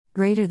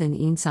Greater than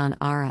insan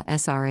ara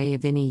sra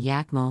evini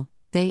yakmal,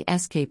 they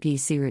skp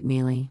sirit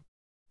mili.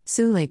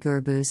 Sule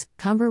Gürbüz,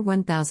 Cumber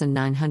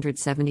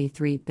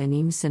 1973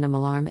 Benim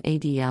Sinemalarım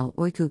adl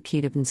Öykü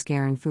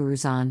Kitabınskaren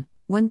Furuzan,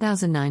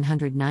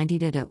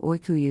 1990 da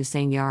Öykü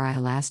Hüseyin Yara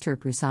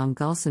Alasturprusam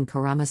Gulsun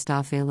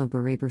Karamastafela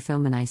Beraber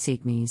Filmin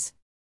Isikmes.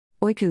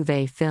 Öykü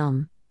ve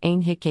Film,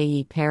 Ein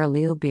Hikaye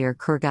Parallel Bir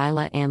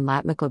Kurguyla and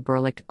Latmakla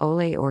Berlicht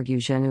Ole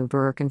Orgujenu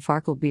Berken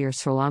Farkle Bir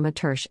Sırlama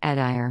Terş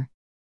Adayar.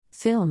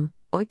 Film,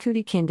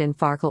 Öyküdi Kinden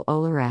Farkle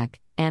Olarak,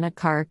 Ana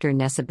Karakter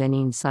Nessa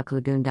Benim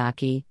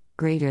Suklagundaki,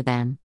 Greater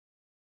than.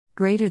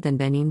 Greater than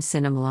Benim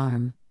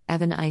Sinemalarım,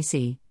 Evin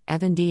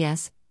Evin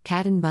dışı,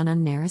 kadın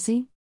bunun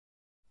neresi?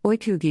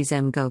 Öykü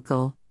Gizem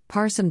Gökgül,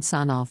 Parşömen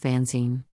Sanal Fanzin.